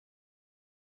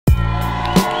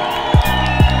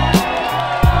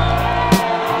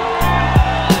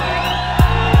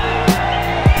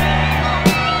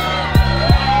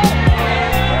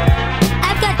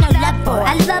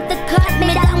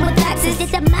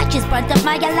front of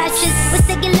my eyelashes with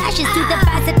sticky lashes to the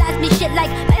past that ask me shit like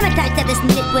I'm attached to this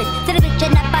nitwit. To the bitch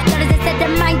and about dollars instead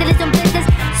of minding his own business.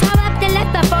 So up the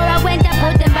left before I went, I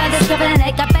put them by the scruff and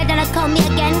I got bed and I call me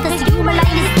again, cause you my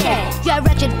line is dead. You're a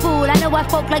wretched fool, I know I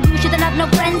folk like you shouldn't have no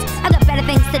friends. I got better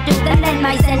things to do than lend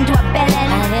my zen to a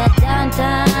bellend. I head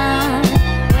downtown,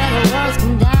 where the walls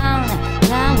come down,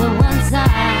 down with one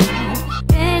side.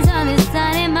 Rains on this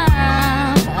tiny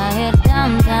mound, I head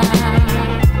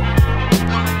downtown.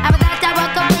 I was out, I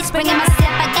walk away, springing my step,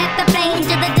 I get the plane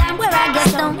to the dam where I get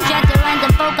stoned. Shatter and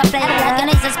the folk, I play like an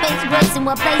ace of space, racing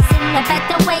what place in the back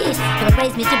the way. They will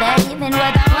raise me to behave in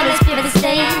where the Holy Spirit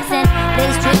stays. And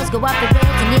these trails go up the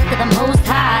rails and near to the most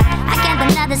high. I can't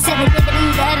deny the serendipity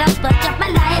that I'll splurge up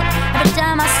my life. Every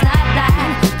time I slide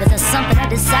blind, there's something I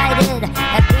decided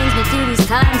that brings me to these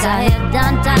times. I head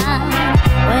downtown,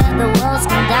 where the walls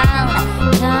come down,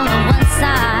 down on one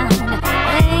side.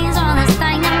 Rains on this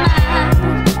thing of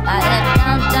mine. I head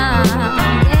downtown,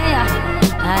 yeah,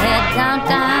 I head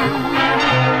downtown.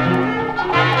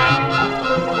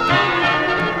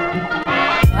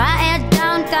 I head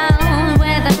downtown,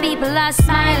 where the people are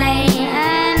smiling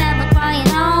and never crying.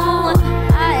 Oh,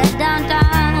 I head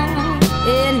downtown,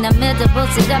 in the middle,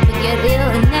 sit up and get ill,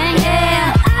 and then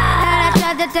yeah, I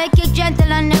try to take it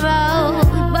gentle on the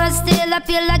road, but still I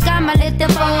feel like I'm a little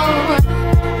fool.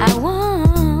 I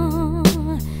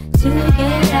want to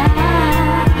get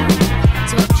out,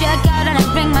 so I check out and I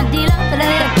bring my deal up for a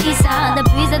little piece of the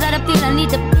breeze that I feel I need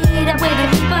to beat away the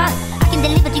reaper. I can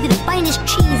deliver to you the finest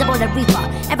cheese aboard the reaper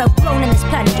ever grown in this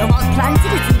planet. Of all plants,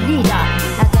 it is the leader.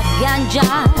 I got ganja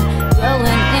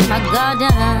growing in my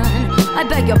garden. I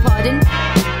beg your pardon.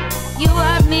 You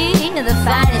heard me, the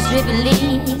finest dripping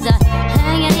leaves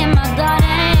hanging in my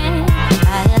garden.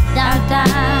 I head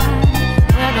downtown,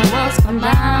 where the walls come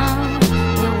down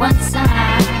with one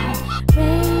side.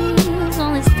 Rains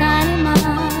on this tiny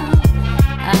mound.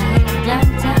 I head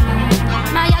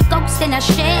downtown. Now you're ghost in a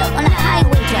shell on a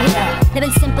highway to hell.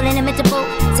 Living simple and imitable,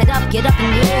 set up, get up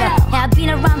and yeah. I've been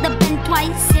around the bend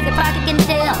twice, if I can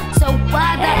tell. So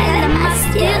why the hell am I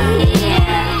still here?